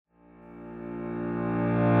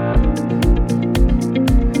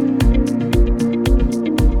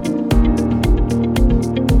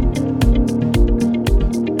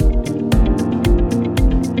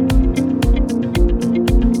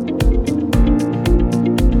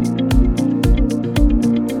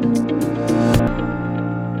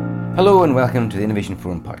Hello and welcome to the Innovation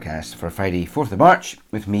Forum podcast for Friday, 4th of March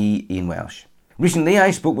with me, Ian Welsh. Recently I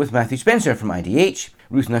spoke with Matthew Spencer from IDH,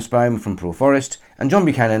 Ruth Nussbaum from ProForest and John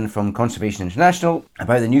Buchanan from Conservation International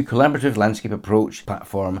about the new collaborative landscape approach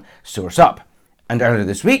platform SourceUp. And earlier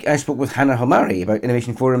this week I spoke with Hannah Halmari about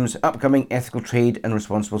Innovation Forum's upcoming Ethical Trade and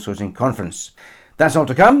Responsible Sourcing Conference. That's all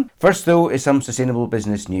to come. First though is some sustainable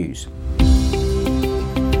business news.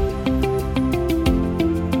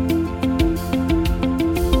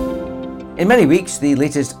 In many weeks, the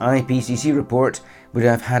latest IPCC report would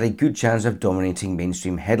have had a good chance of dominating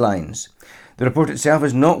mainstream headlines. The report itself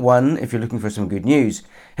is not one if you're looking for some good news.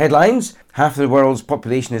 Headlines: half of the world's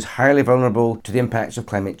population is highly vulnerable to the impacts of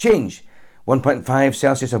climate change. 1.5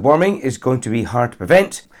 Celsius of warming is going to be hard to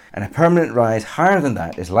prevent, and a permanent rise higher than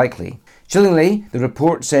that is likely. Chillingly, the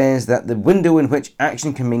report says that the window in which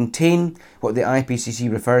action can maintain what the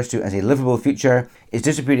IPCC refers to as a livable future is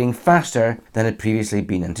disappearing faster than had previously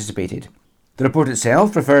been anticipated. The report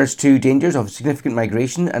itself refers to dangers of significant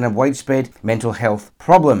migration and a widespread mental health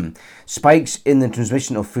problem, spikes in the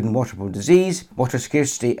transmission of food and waterborne disease, water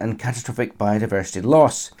scarcity and catastrophic biodiversity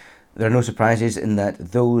loss. There are no surprises in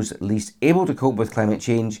that those least able to cope with climate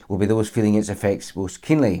change will be those feeling its effects most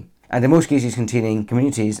keenly, and in most cases containing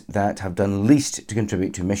communities that have done least to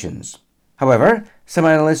contribute to emissions. However, some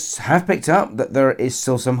analysts have picked up that there is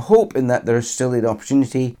still some hope in that there is still an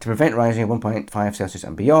opportunity to prevent rising of 1.5 Celsius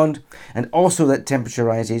and beyond, and also that temperature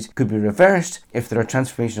rises could be reversed if there are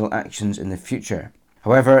transformational actions in the future.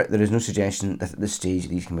 However, there is no suggestion that at this stage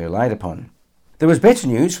these can be relied upon. There was better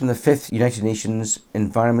news from the 5th United Nations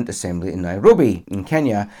Environment Assembly in Nairobi, in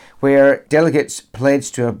Kenya, where delegates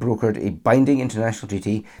pledged to have brokered a binding international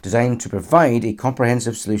treaty designed to provide a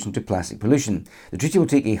comprehensive solution to plastic pollution. The treaty will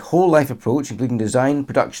take a whole-life approach, including design,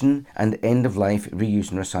 production, and end-of-life reuse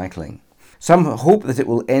and recycling. Some hope that it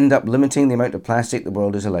will end up limiting the amount of plastic the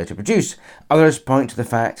world is allowed to produce. Others point to the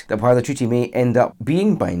fact that while the treaty may end up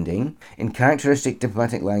being binding, in characteristic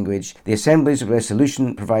diplomatic language, the Assembly's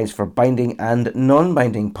resolution provides for binding and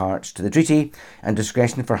non-binding parts to the treaty and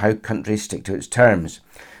discretion for how countries stick to its terms.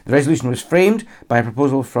 The resolution was framed by a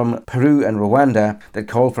proposal from Peru and Rwanda that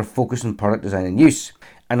called for focus on product design and use.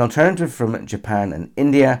 An alternative from Japan and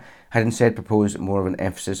India had instead proposed more of an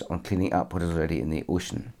emphasis on cleaning up what is already in the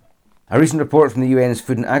ocean. A recent report from the UN's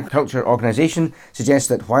Food and Agriculture Organization suggests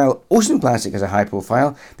that while ocean plastic has a high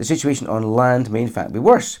profile, the situation on land may in fact be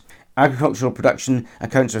worse. Agricultural production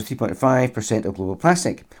accounts for 3.5% of global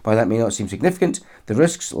plastic. While that may not seem significant, the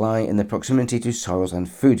risks lie in the proximity to soils and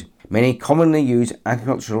food. Many commonly used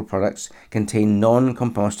agricultural products contain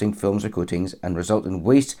non-composting films or coatings and result in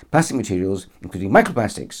waste plastic materials, including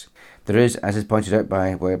microplastics. There is, as is pointed out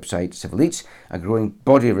by website Civilite, a growing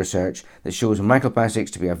body of research that shows microplastics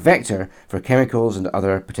to be a vector for chemicals and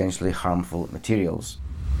other potentially harmful materials.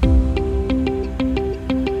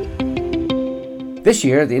 This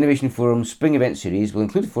year, the Innovation Forum Spring Event Series will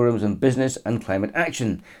include forums on business and climate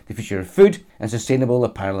action, the future of food, and sustainable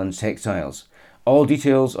apparel and textiles. All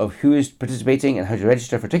details of who is participating and how to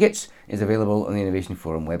register for tickets is available on the Innovation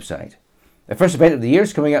Forum website. The first event of the year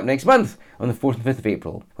is coming up next month on the 4th and 5th of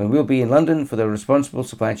April, when we'll be in London for the Responsible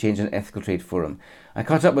Supply Chains and Ethical Trade Forum. I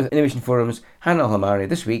caught up with Innovation Forum's Hannah Halmari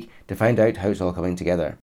this week to find out how it's all coming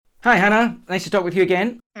together. Hi Hannah, nice to talk with you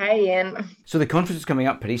again. Hi Ian. So the conference is coming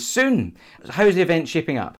up pretty soon. How's the event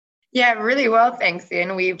shaping up? Yeah, really well, thanks,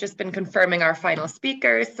 Ian. We've just been confirming our final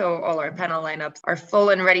speakers, so all our panel lineups are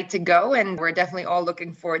full and ready to go, and we're definitely all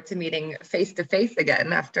looking forward to meeting face-to-face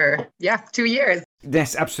again after, 2 years.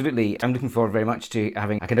 Yes, absolutely. I'm looking forward very much to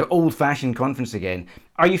having a kind of old-fashioned conference again.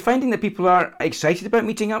 Are you finding that people are excited about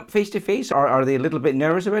meeting up face-to-face, or are they a little bit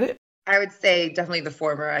nervous about it? I would say definitely the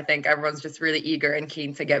former. I think everyone's just really eager and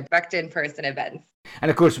keen to get back to in-person events. And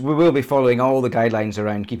of course, we will be following all the guidelines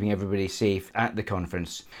around keeping everybody safe at the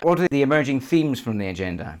conference. What are the emerging themes from the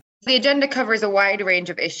agenda? The agenda covers a wide range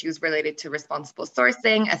of issues related to responsible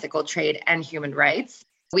sourcing, ethical trade, and human rights.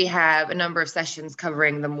 We have a number of sessions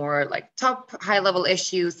covering the more top high-level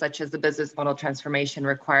issues, such as the business model transformation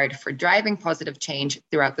required for driving positive change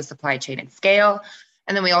throughout the supply chain at scale.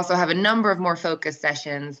 And then we also have a number of more focused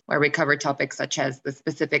sessions where we cover topics such as the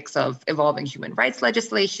specifics of evolving human rights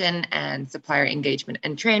legislation and supplier engagement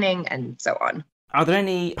and training, and so on. Are there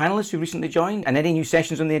any panelists who recently joined and any new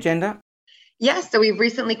sessions on the agenda? Yes, so we've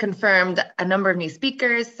recently confirmed a number of new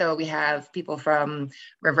speakers. So we have people from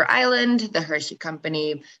River Island, the Hershey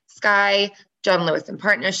Company, Sky, John Lewis and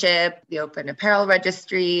Partnership, the Open Apparel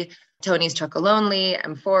Registry, Tony's Chocolonely,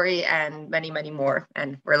 Amphori, and many, many more.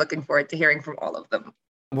 And we're looking forward to hearing from all of them.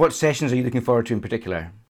 What sessions are you looking forward to in particular?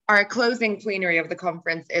 Our closing plenary of the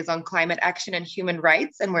conference is on climate action and human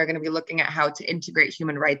rights, and we're going to be looking at how to integrate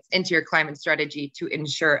human rights into your climate strategy to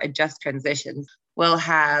ensure a just transition. We'll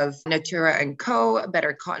have Natura & Co.,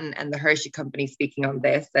 Better Cotton, and the Hershey Company speaking on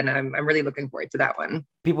this, and I'm really looking forward to that one.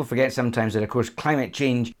 People forget sometimes that, of course, climate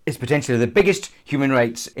change is potentially the biggest human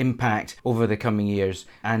rights impact over the coming years,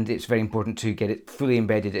 and it's very important to get it fully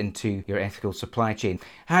embedded into your ethical supply chain.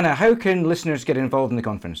 Hannah, how can listeners get involved in the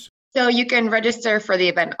conference? So you can register for the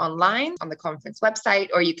event online on the conference website,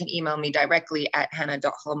 or you can email me directly at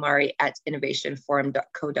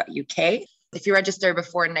hannah.halmari@innovationforum.co.uk. If you register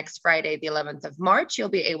before next Friday, the 11th of March, you'll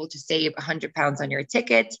be able to save £100 on your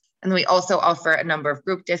ticket. And we also offer a number of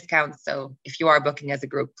group discounts. So if you are booking as a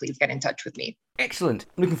group, please get in touch with me. Excellent.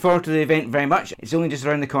 Looking forward to the event very much. It's only just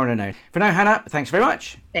around the corner now. For now, Hannah, thanks very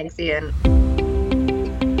much. Thanks, Ian.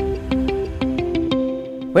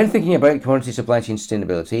 When thinking about commodity supply chain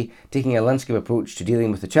sustainability, taking a landscape approach to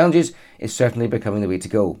dealing with the challenges is certainly becoming the way to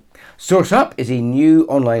go. SourceUp is a new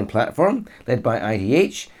online platform led by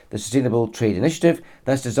IDH, the Sustainable Trade Initiative,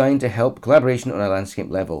 that's designed to help collaboration on a landscape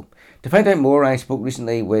level. To find out more, I spoke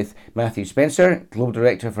recently with Matthew Spencer, Global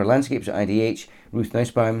Director for Landscapes at IDH, Ruth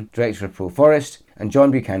Nussbaum, Director of ProForest, and John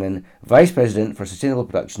Buchanan, Vice President for Sustainable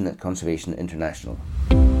Production at Conservation International.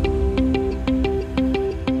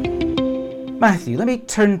 Matthew, let me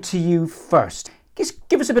turn to you first. Just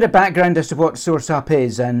give us a bit of background as to what SourceUp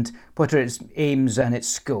is and what are its aims and its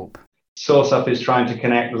scope. SourceUp is trying to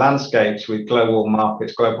connect landscapes with global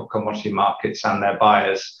markets, global commodity markets and their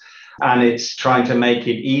buyers. And it's trying to make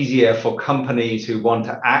it easier for companies who want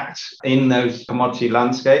to act in those commodity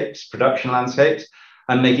landscapes, production landscapes,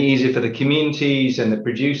 and make it easier for the communities and the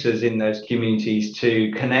producers in those communities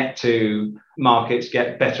to connect to markets,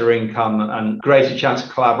 get better income and greater chance of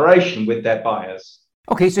collaboration with their buyers.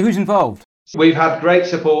 Okay, so who's involved? We've had great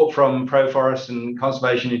support from ProForest and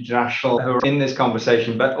Conservation International who are in this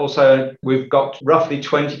conversation, but also we've got roughly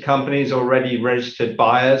 20 companies already registered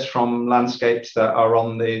buyers from landscapes that are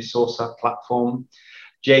on the SourceUp platform.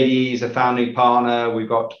 JDE is a founding partner. We've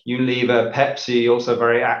got Unilever, Pepsi, also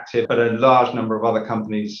very active, but a large number of other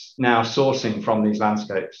companies now sourcing from these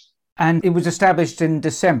landscapes. And it was established in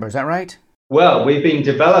December, is that right? Well, we've been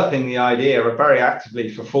developing the idea very actively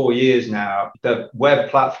for 4 years now. The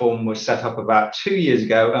web platform was set up about 2 years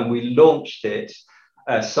ago, and we launched it,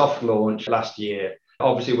 a soft launch last year.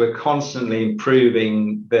 Obviously, we're constantly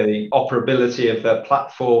improving the operability of the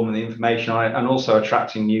platform and the information on it, and also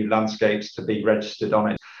attracting new landscapes to be registered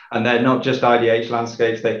on it. And they're not just IDH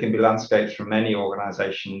landscapes, they can be landscapes from any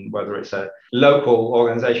organisation, whether it's a local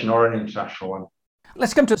organisation or an international one.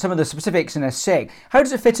 Let's come to some of the specifics in a sec. How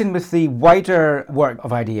does it fit in with the wider work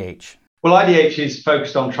of IDH? Well, IDH is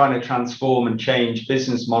focused on trying to transform and change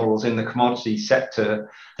business models in the commodity sector,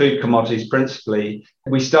 food commodities principally.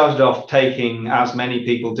 We started off taking, as many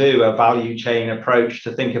people do, a value chain approach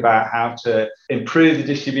to think about how to improve the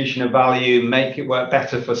distribution of value, make it work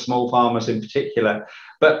better for small farmers in particular.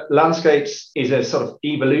 But landscapes is a sort of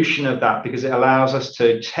evolution of that because it allows us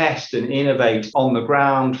to test and innovate on the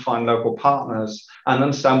ground, find local partners, and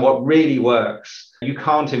understand what really works. You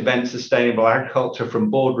can't invent sustainable agriculture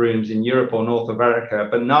from boardrooms in Europe or North America,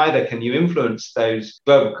 but neither can you influence those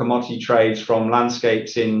global commodity trades from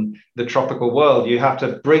landscapes in the tropical world. You have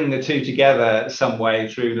to bring the two together some way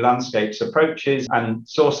through landscapes approaches, and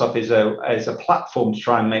SourceUp is a platform to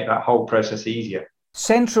try and make that whole process easier.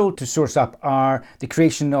 Central to SourceUp are the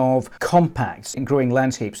creation of compacts in growing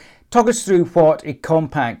landscapes. Talk us through what a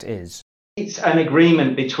compact is. It's an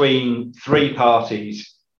agreement between three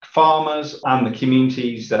parties: farmers and the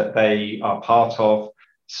communities that they are part of,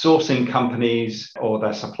 sourcing companies or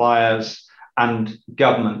their suppliers, and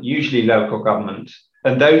government, usually local government.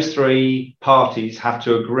 And those three parties have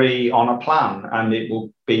to agree on a plan, and it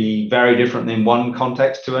will be very different in one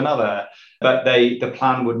context to another. But the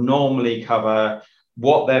plan would normally cover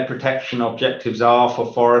what their protection objectives are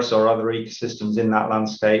for forests or other ecosystems in that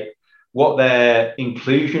landscape, what their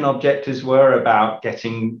inclusion objectives were about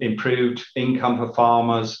getting improved income for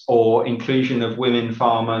farmers or inclusion of women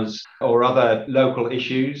farmers or other local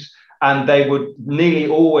issues. And they would nearly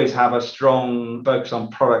always have a strong focus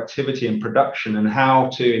on productivity and production and how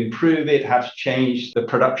to improve it, how to change the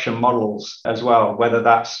production models as well, whether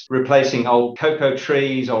that's replacing old cocoa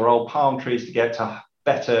trees or old palm trees to get to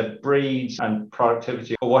better breeds and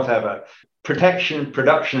productivity or whatever. Protection,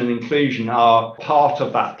 production and inclusion are part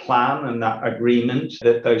of that plan and that agreement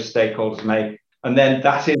that those stakeholders make. And then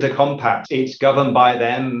that is a compact. It's governed by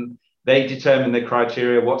them. They determine the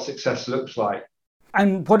criteria, what success looks like.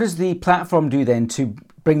 And what does the platform do then to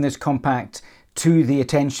bring this compact to the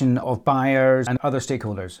attention of buyers and other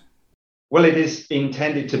stakeholders? Well, it is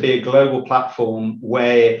intended to be a global platform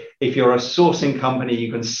where if you're a sourcing company, you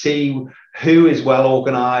can see who is well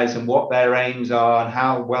organized and what their aims are and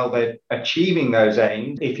how well they're achieving those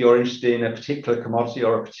aims. If you're interested in a particular commodity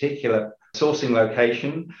or a particular sourcing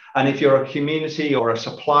location, and if you're a community or a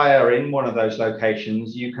supplier in one of those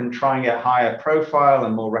locations, you can try and get higher profile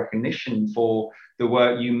and more recognition for the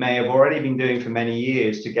work you may have already been doing for many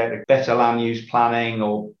years to get a better land use planning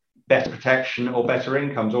or better protection or better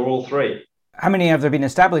incomes, or all three. How many have there been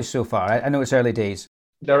established so far? I know it's early days.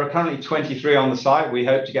 There are currently 23 on the site. We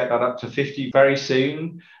hope to get that up to 50 very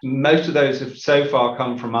soon. Most of those have so far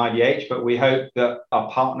come from IDH, but we hope that our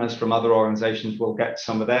partners from other organizations will get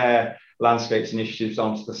some of their landscapes initiatives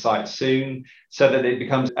onto the site soon so that it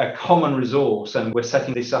becomes a common resource. And we're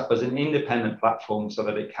setting this up as an independent platform so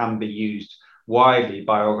that it can be used widely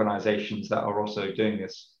by organizations that are also doing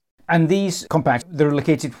this. And these compacts, they're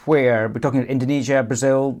located where? We're talking Indonesia,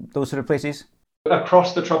 Brazil, those sort of places?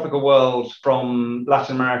 Across the tropical world, from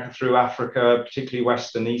Latin America through Africa, particularly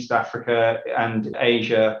West and East Africa and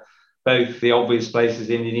Asia, both the obvious places,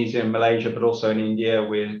 Indonesia and Malaysia, but also in India,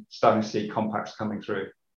 we're starting to see compacts coming through.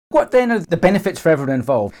 What then are the benefits for everyone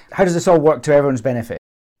involved? How does this all work to everyone's benefit?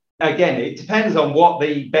 Again, it depends on what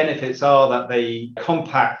the benefits are that the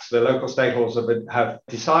compacts, the local stakeholders have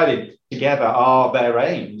decided together are their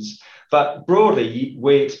aims. But broadly,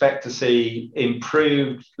 we expect to see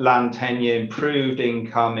improved land tenure, improved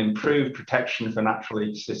income, improved protection for natural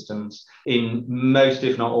ecosystems in most,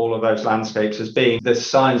 if not all, of those landscapes as being the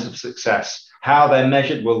signs of success. How they're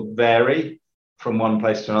measured will vary from one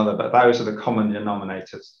place to another, but those are the common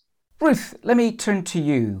denominators. Ruth, let me turn to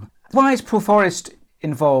you. Why is ProForest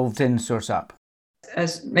involved in SourceUp?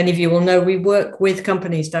 As many of you will know, we work with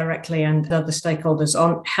companies directly and other stakeholders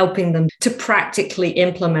on helping them to practically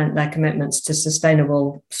implement their commitments to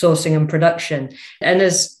sustainable sourcing and production. And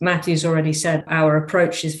as Matthew's already said, our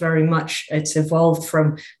approach is very much, it's evolved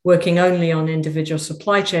from working only on individual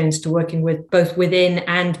supply chains to working with both within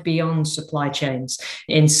and beyond supply chains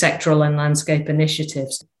in sectoral and landscape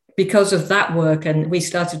initiatives. Because of that work, and we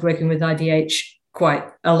started working with IDH quite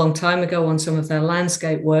a long time ago on some of their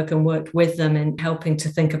landscape work and worked with them in helping to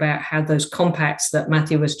think about how those compacts that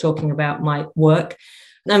Matthew was talking about might work.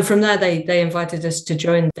 And from there, they invited us to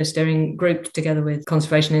join the steering group together with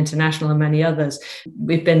Conservation International and many others.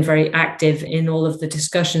 We've been very active in all of the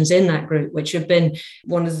discussions in that group, which have been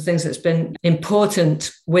one of the things that's been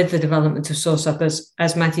important with the development of SourceUp.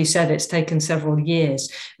 As Matthew said, it's taken several years,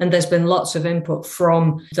 and there's been lots of input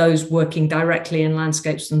from those working directly in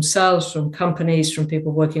landscapes themselves, from companies, from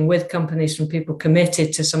people working with companies, from people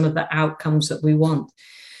committed to some of the outcomes that we want.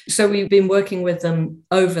 So we've been working with them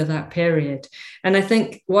over that period. And I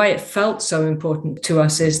think why it felt so important to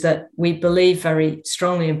us is that we believe very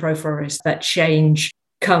strongly in ProForest that change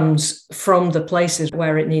comes from the places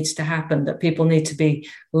where it needs to happen, that people need to be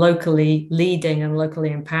locally leading and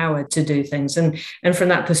locally empowered to do things. And from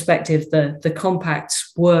that perspective, the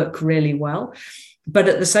compacts work really well. But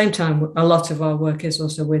at the same time, a lot of our work is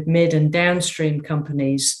also with mid and downstream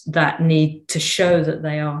companies that need to show that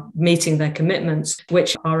they are meeting their commitments,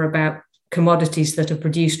 which are about commodities that are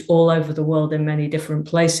produced all over the world in many different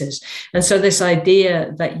places. And so this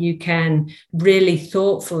idea that you can really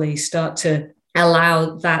thoughtfully start to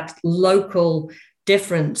allow that local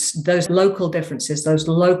difference, those local differences, those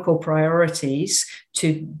local priorities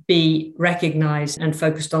to be recognized and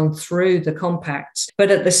focused on through the compacts,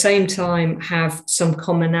 but at the same time have some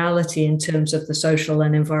commonality in terms of the social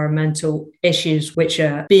and environmental issues which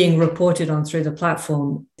are being reported on through the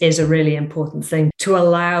platform is a really important thing to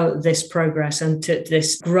allow this progress and to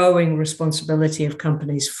this growing responsibility of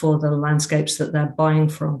companies for the landscapes that they're buying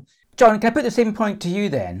from. John, can I put the same point to you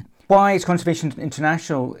then? Why is Conservation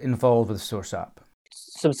International involved with SourceUp?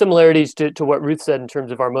 Some similarities to what Ruth said in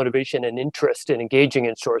terms of our motivation and interest in engaging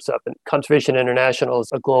in SourceUp. And Conservation International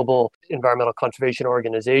is a global environmental conservation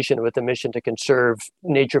organization with a mission to conserve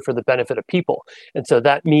nature for the benefit of people. And so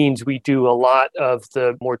that means we do a lot of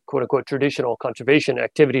the more quote unquote traditional conservation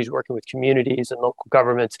activities, working with communities and local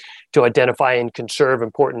governments to identify and conserve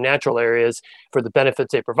important natural areas for the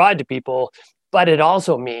benefits they provide to people. But it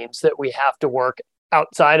also means that we have to work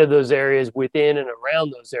outside of those areas, within and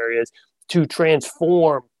around those areas, to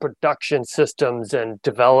transform production systems and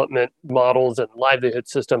development models and livelihood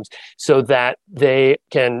systems so that they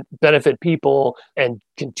can benefit people and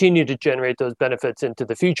continue to generate those benefits into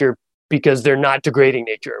the future because they're not degrading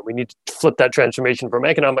nature. We need to flip that transformation from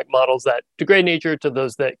economic models that degrade nature to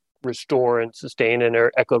those that restore and sustain and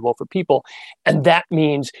are equitable for people. And that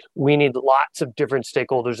means we need lots of different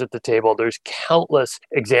stakeholders at the table. There's countless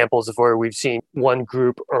examples of where we've seen one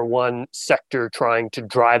group or one sector trying to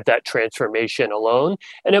drive that transformation alone.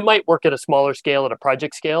 And it might work at a smaller scale, at a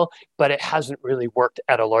project scale, but it hasn't really worked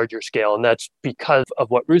at a larger scale. And that's because of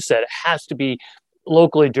what Ruth said. It has to be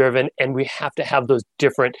locally driven, and we have to have those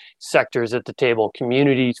different sectors at the table: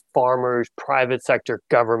 communities, farmers, private sector,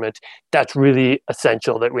 government. That's really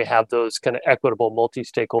essential that we have those kind of equitable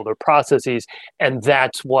multi-stakeholder processes, and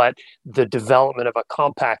that's what the development of a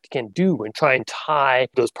compact can do, and try and tie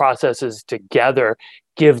those processes together,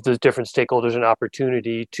 give those different stakeholders an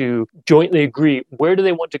opportunity to jointly agree, where do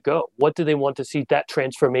they want to go? What do they want to see that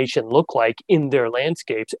transformation look like in their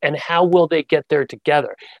landscapes? And how will they get there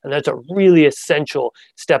together? And that's a really essential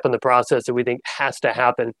step in the process that we think has to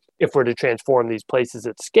happen if we're to transform these places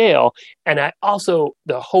at scale. And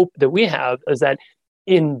the hope that we have is that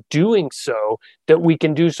in doing so, that we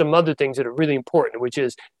can do some other things that are really important, which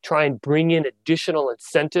is try and bring in additional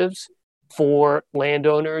incentives for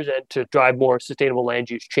landowners and to drive more sustainable land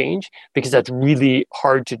use change, because that's really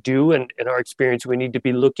hard to do. And in our experience, we need to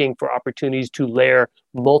be looking for opportunities to layer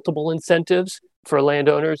multiple incentives for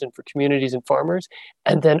landowners and for communities and farmers,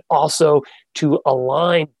 and then also to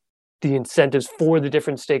align the incentives for the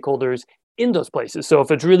different stakeholders in those places. So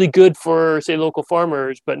if it's really good for, say, local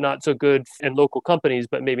farmers, but not so good in local companies,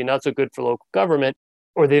 but maybe not so good for local government,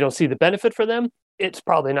 or they don't see the benefit for them, it's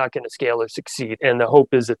probably not going to scale or succeed. And the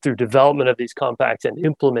hope is that through development of these compacts and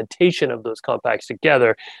implementation of those compacts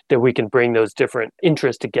together, that we can bring those different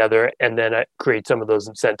interests together and then create some of those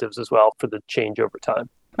incentives as well for the change over time.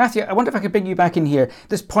 Matthew, I wonder if I could bring you back in here.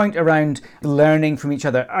 This point around learning from each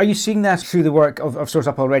other, are you seeing that through the work of Source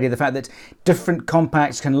Up already? The fact that different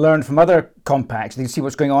compacts can learn from other compacts, they can see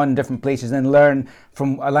what's going on in different places and then learn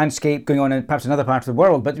from a landscape going on in perhaps another part of the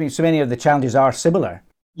world. But I mean, so many of the challenges are similar.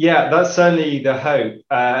 Yeah, that's certainly the hope.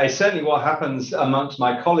 It's certainly what happens amongst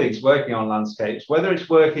my colleagues working on landscapes. Whether it's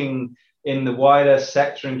working in the wider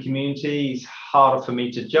sector and community is harder for me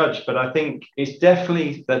to judge, but I think it's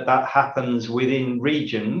definitely that happens within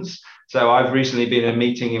regions. So I've recently been in a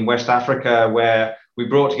meeting in West Africa where we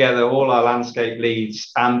brought together all our landscape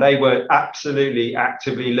leads, and they were absolutely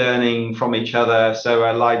actively learning from each other. So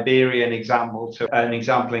a Liberian example to an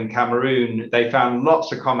example in Cameroon, they found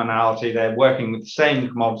lots of commonality. They're working with the same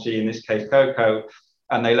commodity, in this case, cocoa,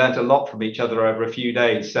 and they learned a lot from each other over a few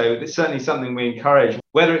days. So it's certainly something we encourage.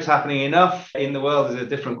 Whether it's happening enough in the world is a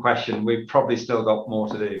different question. We've probably still got more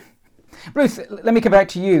to do. Ruth, let me come back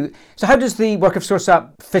to you. So how does the work of Source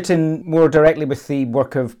Up fit in more directly with the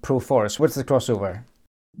work of ProForest? What's the crossover?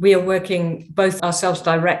 We are working both ourselves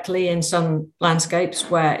directly in some landscapes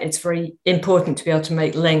where it's very important to be able to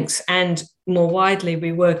make links, and more widely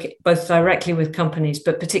we work both directly with companies,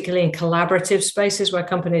 but particularly in collaborative spaces where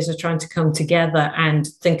companies are trying to come together and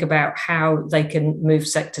think about how they can move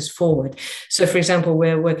sectors forward. So, for example,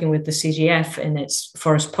 we're working with the CGF in its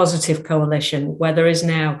Forest Positive Coalition, where there is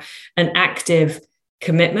now an active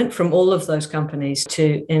commitment from all of those companies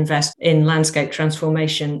to invest in landscape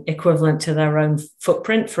transformation equivalent to their own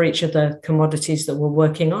footprint for each of the commodities that we're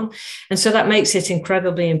working on. And so that makes it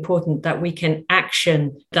incredibly important that we can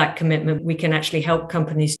action that commitment. We can actually help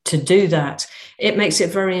companies to do that. It makes it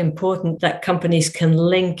very important that companies can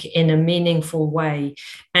link in a meaningful way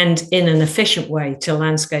and in an efficient way to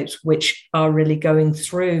landscapes which are really going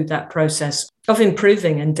through that process of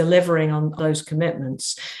improving and delivering on those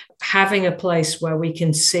commitments. Having a place where we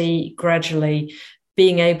can see gradually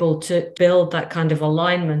being able to build that kind of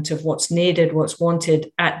alignment of what's needed, what's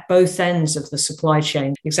wanted at both ends of the supply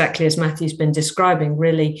chain, exactly as Matthew's been describing,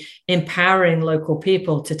 really empowering local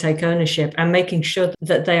people to take ownership and making sure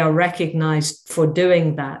that they are recognized for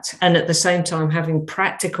doing that. And at the same time, having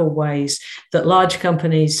practical ways that large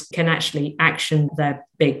companies can actually action their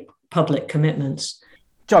big public commitments.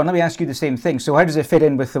 John, let me ask you the same thing. So how does it fit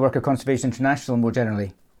in with the work of Conservation International more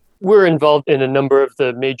generally? We're involved in a number of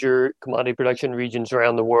the major commodity production regions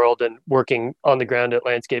around the world and working on the ground at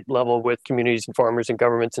landscape level with communities and farmers and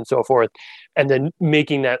governments and so forth. And then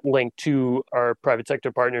making that link to our private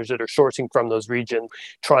sector partners that are sourcing from those regions,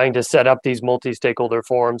 trying to set up these multi-stakeholder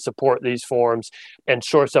forums, support these forums, and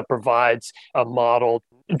Source Up provides a model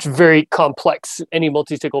it's very complex. Any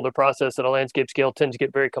multi-stakeholder process at a landscape scale tends to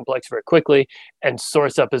get very complex very quickly. And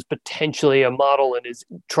SourceUp is potentially a model and is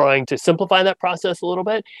trying to simplify that process a little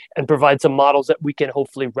bit and provide some models that we can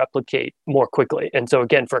hopefully replicate more quickly. And so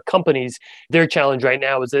again, for companies, their challenge right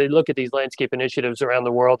now is they look at these landscape initiatives around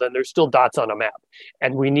the world and there's still dots on a map.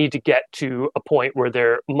 And we need to get to a point where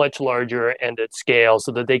they're much larger and at scale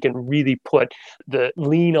so that they can really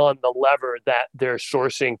lean on the lever that their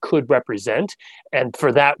sourcing could represent. And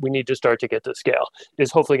for that, we need to start to get to scale.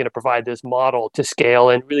 Is hopefully going to provide this model to scale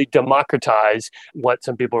and really democratize what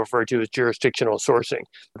some people refer to as jurisdictional sourcing.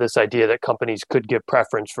 This idea that companies could give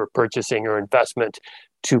preference for purchasing or investment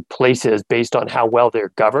to places based on how well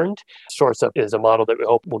they're governed. SourceUp is a model that we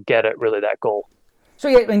hope will get at really that goal. So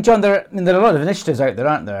yeah, I mean, John, there are a lot of initiatives out there,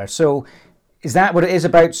 aren't there? So is that what it is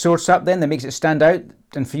about SourceUp then that makes it stand out?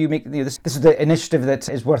 And for you, this is the initiative that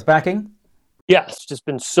is worth backing? Yes, it's just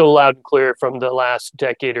been so loud and clear from the last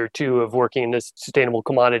decade or two of working in this sustainable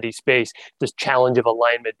commodity space, this challenge of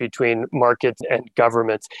alignment between markets and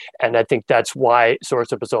governments. And I think that's why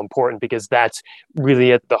SourceUp is so important, because that's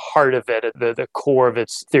really at the heart of it, at the core of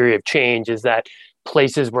its theory of change, is that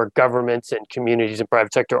places where governments and communities and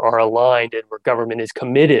private sector are aligned and where government is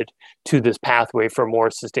committed to this pathway for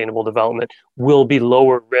more sustainable development will be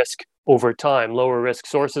lower risk over time, lower risk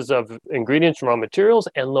sources of ingredients from raw materials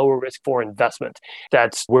and lower risk for investment.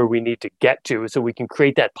 That's where we need to get to so we can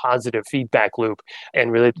create that positive feedback loop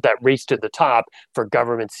and really that race to the top for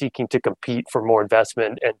governments seeking to compete for more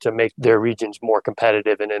investment and to make their regions more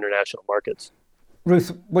competitive in international markets.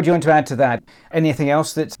 Ruth, what do you want to add to that? Anything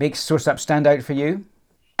else that makes SourceUp stand out for you?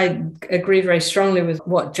 I agree very strongly with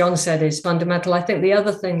what John said is fundamental. I think the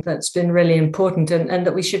other thing that's been really important and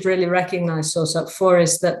that we should really recognize SourceUp for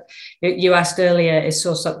is that you asked earlier, is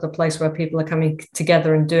SourceUp the place where people are coming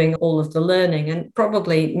together and doing all of the learning? And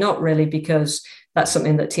probably not really, because that's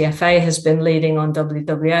something that TFA has been leading on,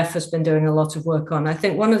 WWF has been doing a lot of work on. I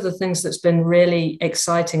think one of the things that's been really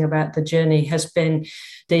exciting about the journey has been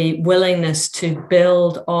the willingness to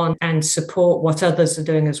build on and support what others are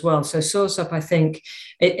doing as well. So SourceUp, I think,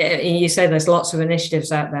 you say there's lots of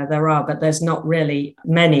initiatives out there, there are, but there's not really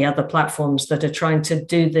many other platforms that are trying to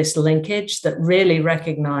do this linkage that really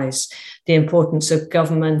recognize the importance of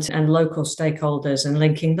government and local stakeholders and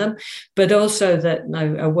linking them, but also that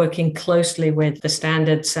are working closely with the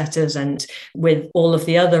standard setters and with all of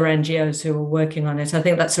the other NGOs who are working on it. I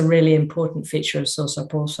think that's a really important feature of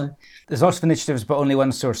SourceUp also. There's lots of initiatives, but only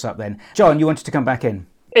one SourceUp then. John, you wanted to come back in.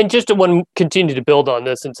 And just to continue to build on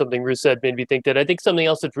this, and something Ruth said made me think that I think something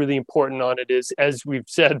else that's really important on it is, as we've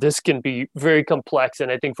said, this can be very complex. And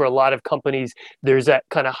I think for a lot of companies, there's that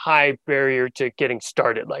kind of high barrier to getting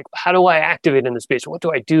started. Like, how do I activate in the space? What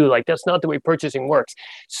do I do? Like, that's not the way purchasing works.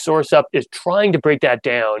 SourceUp is trying to break that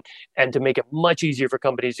down and to make it much easier for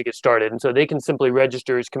companies to get started. And so they can simply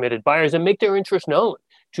register as committed buyers and make their interest known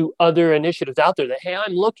to other initiatives out there that, hey,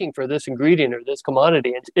 I'm looking for this ingredient or this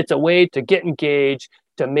commodity. And it's a way to get engaged,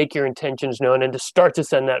 to make your intentions known, and to start to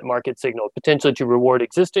send that market signal, potentially to reward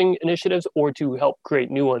existing initiatives or to help create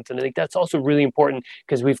new ones. And I think that's also really important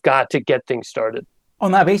because we've got to get things started.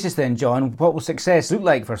 On that basis then, John, what will success look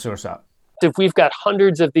like for SourceUp? If we've got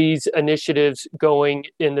hundreds of these initiatives going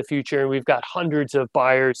in the future, and we've got hundreds of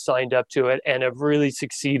buyers signed up to it and have really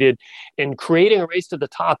succeeded in creating a race to the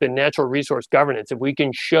top in natural resource governance, if we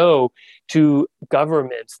can show to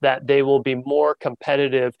governments that they will be more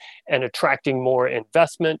competitive and attracting more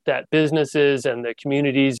investment, that businesses and the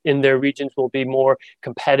communities in their regions will be more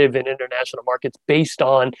competitive in international markets based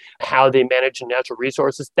on how they manage natural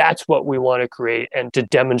resources, that's what we want to create and to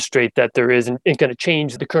demonstrate that there is and going to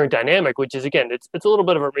change the current dynamic, which is, again, it's a little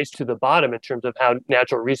bit of a race to the bottom in terms of how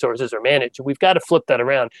natural resources are managed. We've got to flip that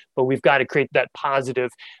around, but we've got to create that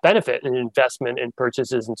positive benefit and investment and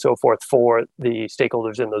purchases and so forth for the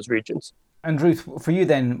stakeholders in those regions. And Ruth, for you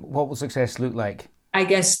then, what will success look like? I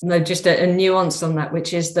guess just a nuance on that,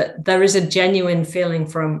 which is that there is a genuine feeling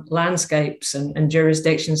from landscapes and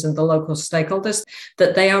jurisdictions and the local stakeholders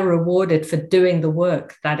that they are rewarded for doing the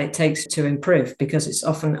work that it takes to improve, because it's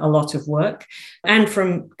often a lot of work. And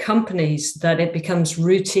from companies that it becomes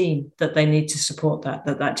routine that they need to support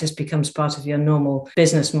that just becomes part of your normal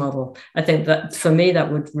business model. I think that for me, that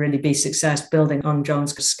would really be success, building on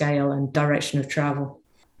John's scale and direction of travel.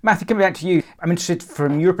 Matthew, coming back to you, I'm interested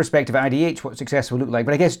from your perspective at IDH what success will look like.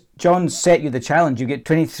 But I guess John set you the challenge. You get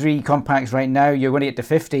 23 compacts right now. You're going to get to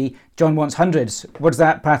 50. John wants hundreds. What does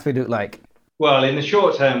that pathway look like? Well, in the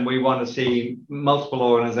short term, we want to see multiple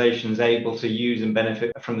organizations able to use and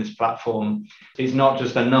benefit from this platform. It's not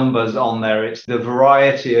just the numbers on there, it's the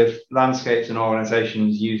variety of landscapes and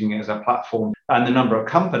organizations using it as a platform and the number of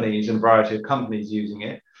companies and variety of companies using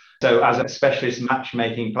it. So as a specialist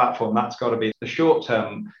matchmaking platform, that's got to be the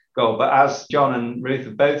short-term goal. But as John and Ruth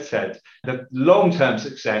have both said, the long-term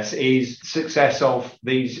success is success of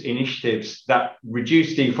these initiatives that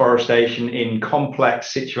reduce deforestation in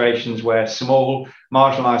complex situations where small,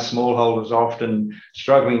 marginalized smallholders are often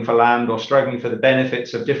struggling for land or struggling for the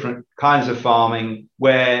benefits of different kinds of farming,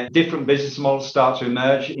 where different business models start to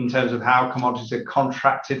emerge in terms of how commodities are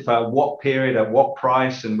contracted for what period, at what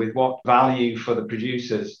price, and with what value for the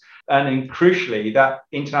producers. And then crucially, that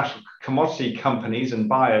international commodity companies and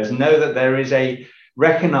buyers know that there is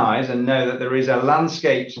recognize and know that there is a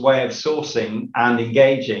landscaped way of sourcing and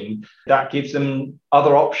engaging that gives them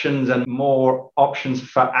other options and more options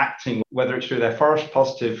for acting, whether it's through their forest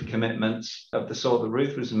positive commitments of the sort that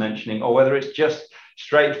Ruth was mentioning, or whether it's just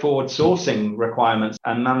straightforward sourcing requirements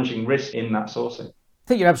and managing risk in that sourcing. I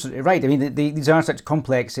think you're absolutely right. I mean, these are such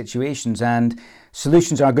complex situations, and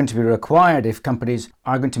solutions are going to be required if companies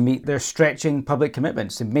are going to meet their stretching public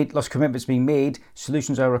commitments. Lots of commitments being made,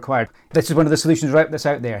 solutions are required. This is one of the solutions that's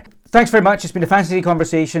out there. Thanks very much. It's been a fascinating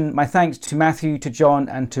conversation. My thanks to Matthew, to John,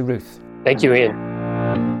 and to Ruth. Thank you, Ian.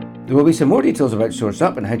 There will be some more details about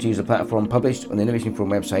SourceUp and how to use the platform published on the Innovation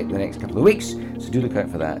Forum website in the next couple of weeks, so do look out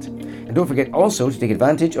for that. And don't forget also to take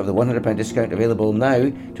advantage of the £100 discount available now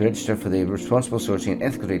to register for the Responsible Sourcing and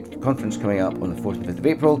Ethical Trade Conference coming up on the 4th and 5th of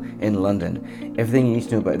April in London. Everything you need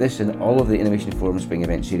to know about this and all of the Innovation Forum Spring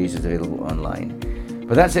Event Series is available online.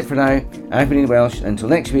 But that's it for now. I've been Ian Welsh, and until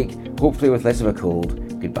next week, hopefully with less of a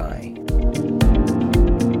cold, goodbye.